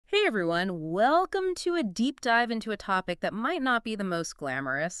everyone, welcome to a deep dive into a topic that might not be the most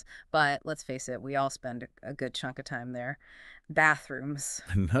glamorous, but let's face it, we all spend a good chunk of time there. Bathrooms.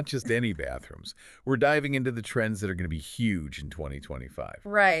 Not just any bathrooms. We're diving into the trends that are going to be huge in 2025.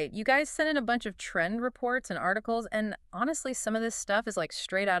 Right, you guys sent in a bunch of trend reports and articles, and honestly, some of this stuff is like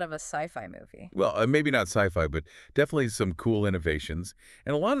straight out of a sci-fi movie. Well, maybe not sci-fi, but definitely some cool innovations.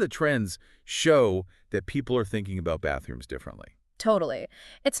 And a lot of the trends show that people are thinking about bathrooms differently. Totally.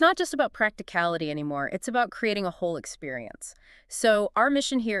 It's not just about practicality anymore, it's about creating a whole experience. So our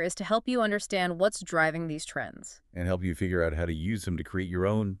mission here is to help you understand what's driving these trends. And help you figure out how to use them to create your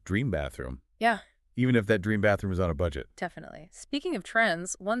own dream bathroom, Yeah, even if that dream bathroom is on a budget. definitely. Speaking of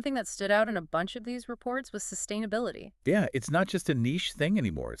trends, one thing that stood out in a bunch of these reports was sustainability. Yeah, it's not just a niche thing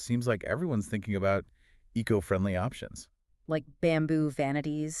anymore. It seems like everyone's thinking about eco-friendly options. Like bamboo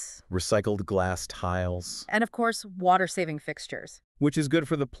vanities, Recycled glass tiles, and of course, water-saving fixtures. which is good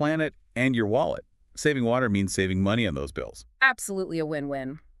for the planet and your wallet. Saving water means saving money on those bills. Absolutely a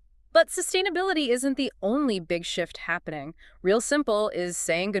win-win. But sustainability isn't the only big shift happening. Real Simple is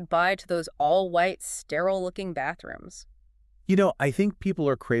saying goodbye to those all-white, sterile-looking bathrooms. You know, I think people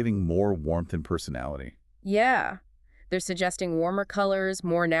are craving more warmth and personality, Yeah. They're suggesting warmer colors,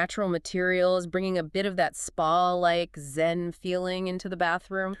 more natural materials, bringing a bit of that spa-like zen feeling into the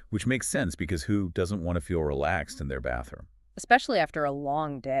bathroom, which makes sense because who doesn't want to feel relaxed in their bathroom? especially after a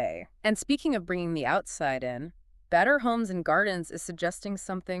long day. And speaking of bringing the outside in, Better Homes and Gardens is suggesting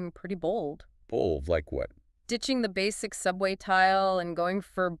something pretty bold. Bold, like what? Ditching the basic subway tile and going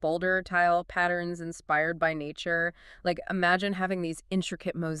for bolder tile patterns inspired by nature. Like, imagine having these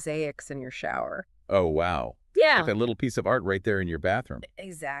intricate mosaics in your shower. Oh, wow. Yeah. Like that little piece of art right there in your bathroom.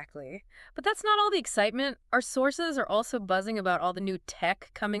 Exactly. But that's not all the excitement. Our sources are also buzzing about all the new tech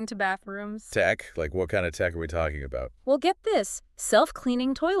coming to bathrooms. Tech? Like what kind of tech are we talking about? Well, get this,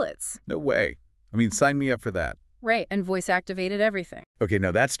 self-cleaning toilets. No way. I mean, sign me up for that. Right, and voice-activated everything. Okay,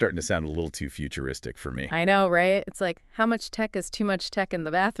 now that's starting to sound a little too futuristic for me. I know, right? It's like, how much tech is too much tech in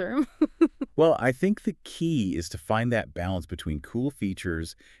the bathroom? Well, I think the key is to find that balance between cool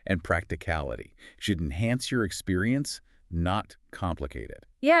features and practicality. It should enhance your experience, not complicate it.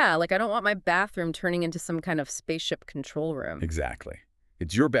 Yeah, like I don't want my bathroom turning into some kind of spaceship control room. Exactly.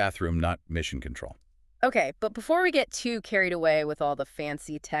 It's your bathroom, not mission control. Okay, but before we get too carried away with all the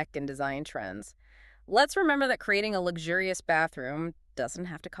fancy tech and design trends, let's remember that creating a luxurious bathroom doesn't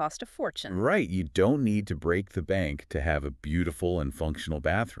have to cost a fortune. Right, you don't need to break the bank to have a beautiful and functional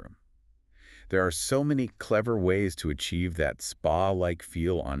bathroom. There are so many clever ways to achieve that spa-like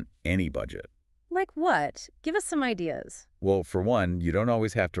feel on any budget. Like what? Give us some ideas. Well, for one, you don't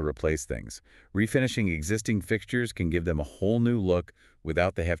always have to replace things. Refinishing existing fixtures can give them a whole new look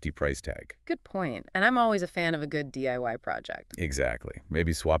without the hefty price tag. Good point. And I'm always a fan of a good DIY project. Exactly.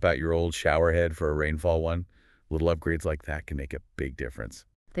 Maybe swap out your old shower head for a rainfall one. Little upgrades like that can make a big difference.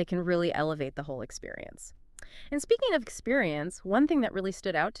 They can really elevate the whole experience. And speaking of experience, one thing that really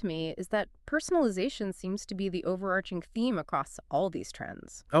stood out to me is that personalization seems to be the overarching theme across all these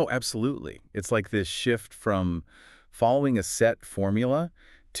trends. Oh, absolutely. It's like this shift from following a set formula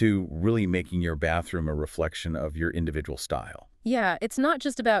to really making your bathroom a reflection of your individual style. Yeah, it's not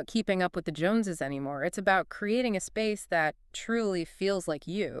just about keeping up with the Joneses anymore. It's about creating a space that truly feels like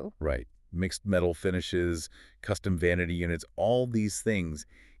you. Right. Mixed metal finishes, custom vanity units, all these things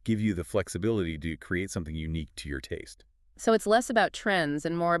give you the flexibility to create something unique to your taste. So it's less about trends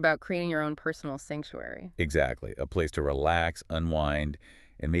and more about creating your own personal sanctuary. Exactly. A place to relax, unwind,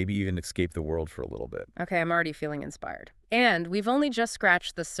 and maybe even escape the world for a little bit. Okay, I'm already feeling inspired. And we've only just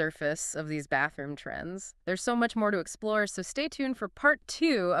scratched the surface of these bathroom trends. There's so much more to explore, so stay tuned for part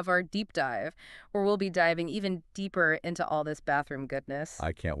 2 of our deep dive, where we'll be diving even deeper into all this bathroom goodness.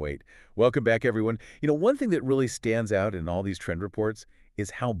 I can't wait. Welcome back, everyone. You know, one thing that really stands out in all these trend reports is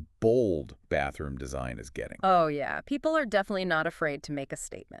how bold bathroom design is getting. Oh yeah, people are definitely not afraid to make a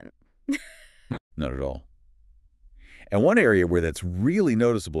statement. Not at all. And one area where that's really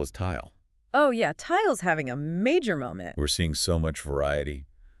noticeable is tile. Oh yeah, tile's having a major moment. We're seeing so much variety,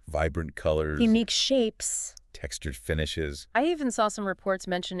 vibrant colors, Unique shapes. textured finishes. I even saw some reports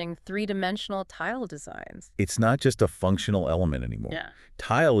mentioning three-dimensional tile designs. It's not just a functional element anymore. Yeah.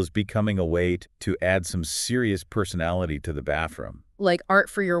 Tile is becoming a way to add some serious personality to the bathroom. Like art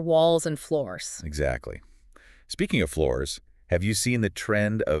for your walls and floors. Exactly. Speaking of floors, have you seen the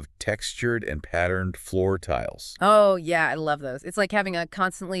trend of textured and patterned floor tiles? Oh yeah, I love those. It's like having a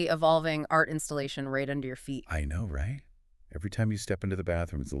constantly evolving art installation right under your feet. I know, right? Every time you step into the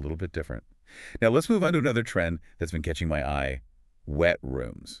bathroom, it's a little bit different. Now, let's move on to another trend that's been catching my eye. Wet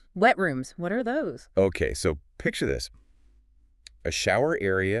rooms. Wet rooms, what are those? Okay, so picture this. A shower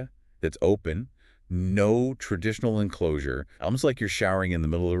area that's open, no traditional enclosure, almost like you're showering in the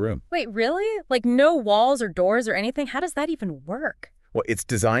middle of the room. Wait, really? Like no walls or doors or anything? How does that even work? Well, it's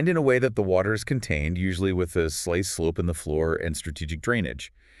designed in a way that the water is contained, usually with a slight slope in the floor and strategic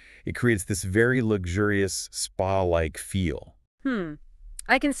drainage. It creates this very luxurious spa-like feel. Hmm.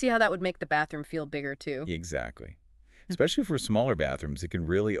 I can see how that would make the bathroom feel bigger too. Exactly. Especially for smaller bathrooms, it can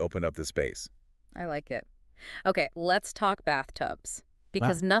really open up the space. I like it. Okay, let's talk bathtubs. Wow.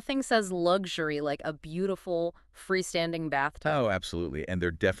 Because nothing says luxury like a beautiful freestanding bathtub. Oh, absolutely. And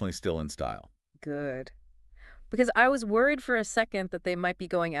they're definitely still in style. Good. Because I was worried for a second that they might be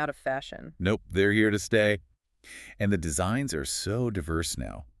going out of fashion. Nope, they're here to stay. And the designs are so diverse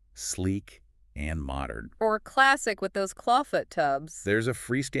now, sleek and modern. Or classic with those clawfoot tubs. There's a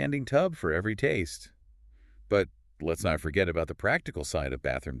freestanding tub for every taste. But let's not forget about the practical side of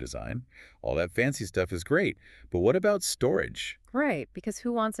bathroom design. All that fancy stuff is great, but what about storage? Right, because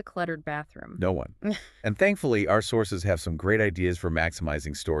who wants a cluttered bathroom? No one. And thankfully, our sources have some great ideas for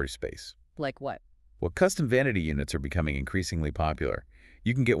maximizing storage space. Like what? Well, custom vanity units are becoming increasingly popular.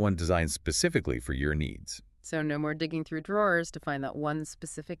 You can get one designed specifically for your needs. So no more digging through drawers to find that one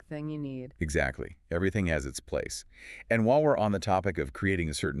specific thing you need. Exactly. Everything has its place. And while we're on the topic of creating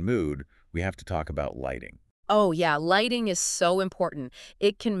a certain mood, we have to talk about lighting. Oh yeah, lighting is so important.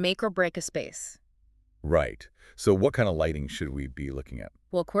 It can make or break a space. Right. So what kind of lighting should we be looking at?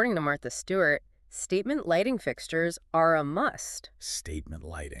 Well, according to Martha Stewart, statement lighting fixtures are a must. Statement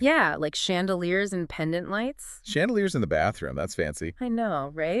lighting. Yeah, like chandeliers and pendant lights. Chandeliers in the bathroom. That's fancy. I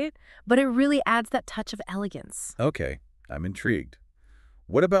know, right? But it really adds that touch of elegance. Okay, I'm intrigued.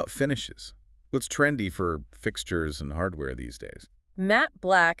 What about finishes? What's trendy for fixtures and hardware these days? Matte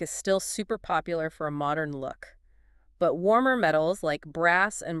black is still super popular for a modern look. But warmer metals like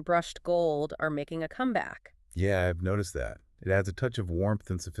brass and brushed gold are making a comeback. Yeah, I've noticed that. It adds a touch of warmth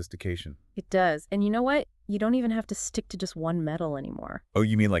and sophistication. It does. And you know what? You don't even have to stick to just one metal anymore. Oh,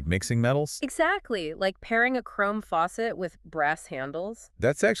 you mean like mixing metals? Exactly, like pairing a chrome faucet with brass handles.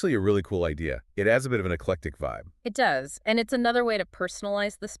 That's actually a really cool idea. It adds a bit of an eclectic vibe. It does, and it's another way to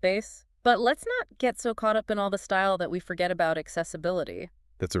personalize the space. But let's not get so caught up in all the style that we forget about accessibility.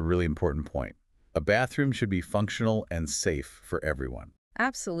 That's a really important point. A bathroom should be functional and safe for everyone.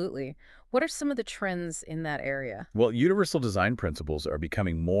 Absolutely. What are some of the trends in that area? Well, universal design principles are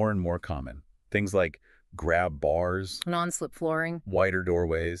becoming more and more common. Things like grab bars, Non-slip flooring. wider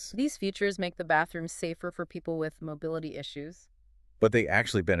doorways, These features make the bathroom safer for people with mobility issues. but they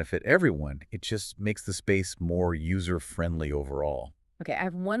actually benefit everyone. It just makes the space more user-friendly overall. Okay, I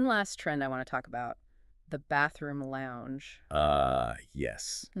have one last trend I want to talk about. The bathroom lounge.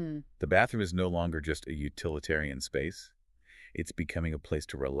 Yes. Hmm. The bathroom is no longer just a utilitarian space. It's becoming a place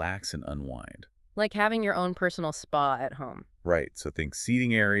to relax and unwind. Like having your own personal spa at home. Right, so think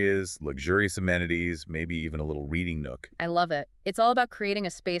seating areas, luxurious amenities, maybe even a little reading nook. I love it. It's all about creating a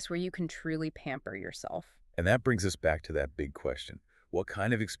space where you can truly pamper yourself. And that brings us back to that big question. What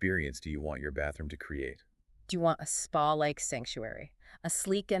kind of experience do you want your bathroom to create? Do you want a spa-like sanctuary, a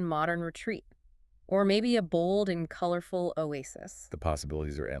sleek and modern retreat, or maybe a bold and colorful oasis? The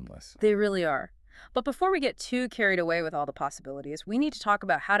possibilities are endless. They really are. But before we get too carried away with all the possibilities, we need to talk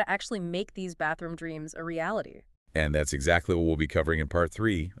about how to actually make these bathroom dreams a reality. And that's exactly what we'll be covering in part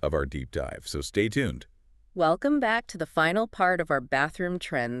 3 of our deep dive, so stay tuned. Welcome back to the final part of our bathroom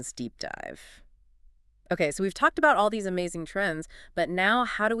trends deep dive. Okay, so we've talked about all these amazing trends, but now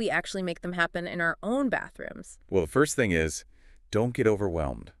how do we actually make them happen in our own bathrooms? Well, the first thing is, don't get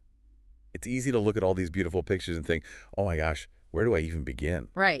overwhelmed. It's easy to look at all these beautiful pictures and think, oh my gosh, where do I even begin?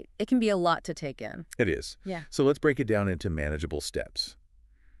 Right, it can be a lot to take in. It is. Yeah. So let's break it down into manageable steps.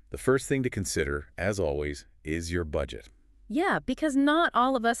 The first thing to consider, as always, is your budget. Yeah, because not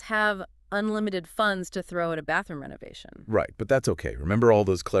all of us have unlimited funds to throw at a bathroom renovation. Right, but that's okay. Remember all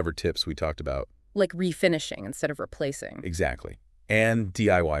those clever tips we talked about? Like refinishing instead of replacing. Exactly. And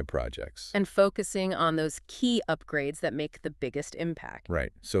DIY projects. And focusing on those key upgrades that make the biggest impact.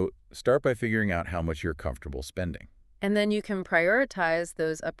 Right. So start by figuring out how much you're comfortable spending. And then you can prioritize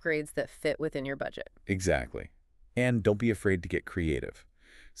those upgrades that fit within your budget. Exactly. And don't be afraid to get creative.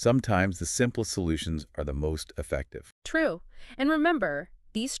 Sometimes the simplest solutions are the most effective. True. And remember,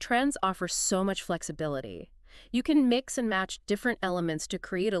 these trends offer so much flexibility. You can mix and match different elements to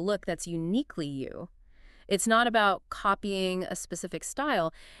create a look that's uniquely you. It's not about copying a specific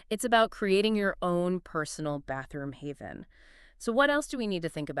style. It's about creating your own personal bathroom haven. So what else do we need to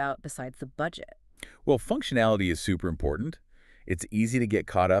think about besides the budget? Well, functionality is super important. It's easy to get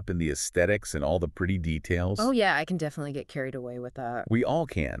caught up in the aesthetics and all the pretty details. Oh yeah, I can definitely get carried away with that. We all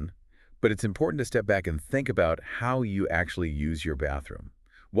can, but it's important to step back and think about how you actually use your bathroom.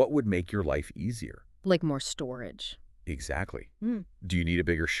 What would make your life easier? Like more storage. Exactly. Hmm. Do you need a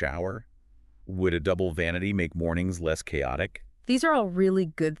bigger shower? Would a double vanity make mornings less chaotic? These are all really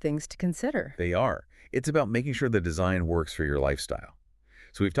good things to consider. They are. It's about making sure the design works for your lifestyle.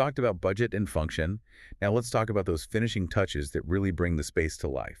 So we've talked about budget and function. Now let's talk about those finishing touches that really bring the space to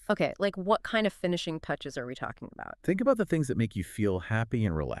life. Okay, like what kind of finishing touches are we talking about? Think about the things that make you feel happy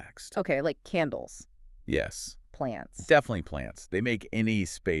and relaxed. Okay, like candles, Yes, plants. definitely plants. They make any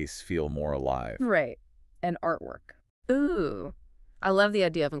space feel more alive. Right. And artwork. Ooh. I love the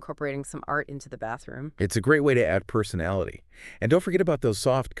idea of incorporating some art into the bathroom. It's a great way to add personality. And don't forget about those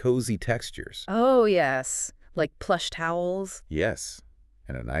soft, cozy textures. Oh, yes. Like plush towels. Yes,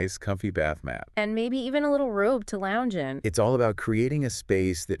 and a nice, comfy bath mat. And maybe even a little robe to lounge in. It's all about creating a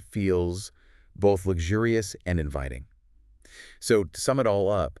space that feels both luxurious and inviting. So to sum it all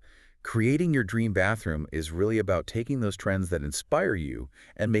up, creating your dream bathroom is really about taking those trends that inspire you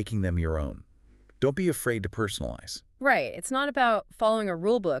and making them your own. Don't be afraid to personalize. Right. It's not about following a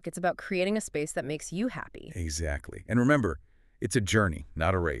rule book. It's about creating a space that makes you happy. Exactly. And remember, it's a journey,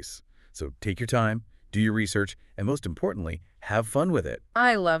 not a race. So take your time, do your research, and most importantly, have fun with it.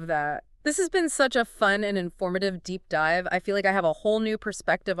 I love that. This has been such a fun and informative deep dive. I feel like I have a whole new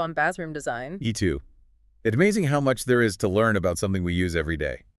perspective on bathroom design. Me too. It's amazing how much there is to learn about something we use every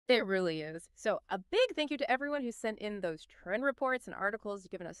day. It really is. So a big thank you to everyone who sent in those trend reports and articles.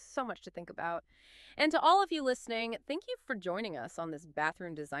 You've given us so much to think about. And to all of you listening, thank you for joining us on this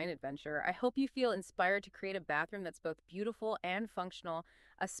bathroom design adventure. I hope you feel inspired to create a bathroom that's both beautiful and functional,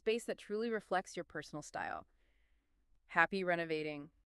 a space that truly reflects your personal style. Happy renovating.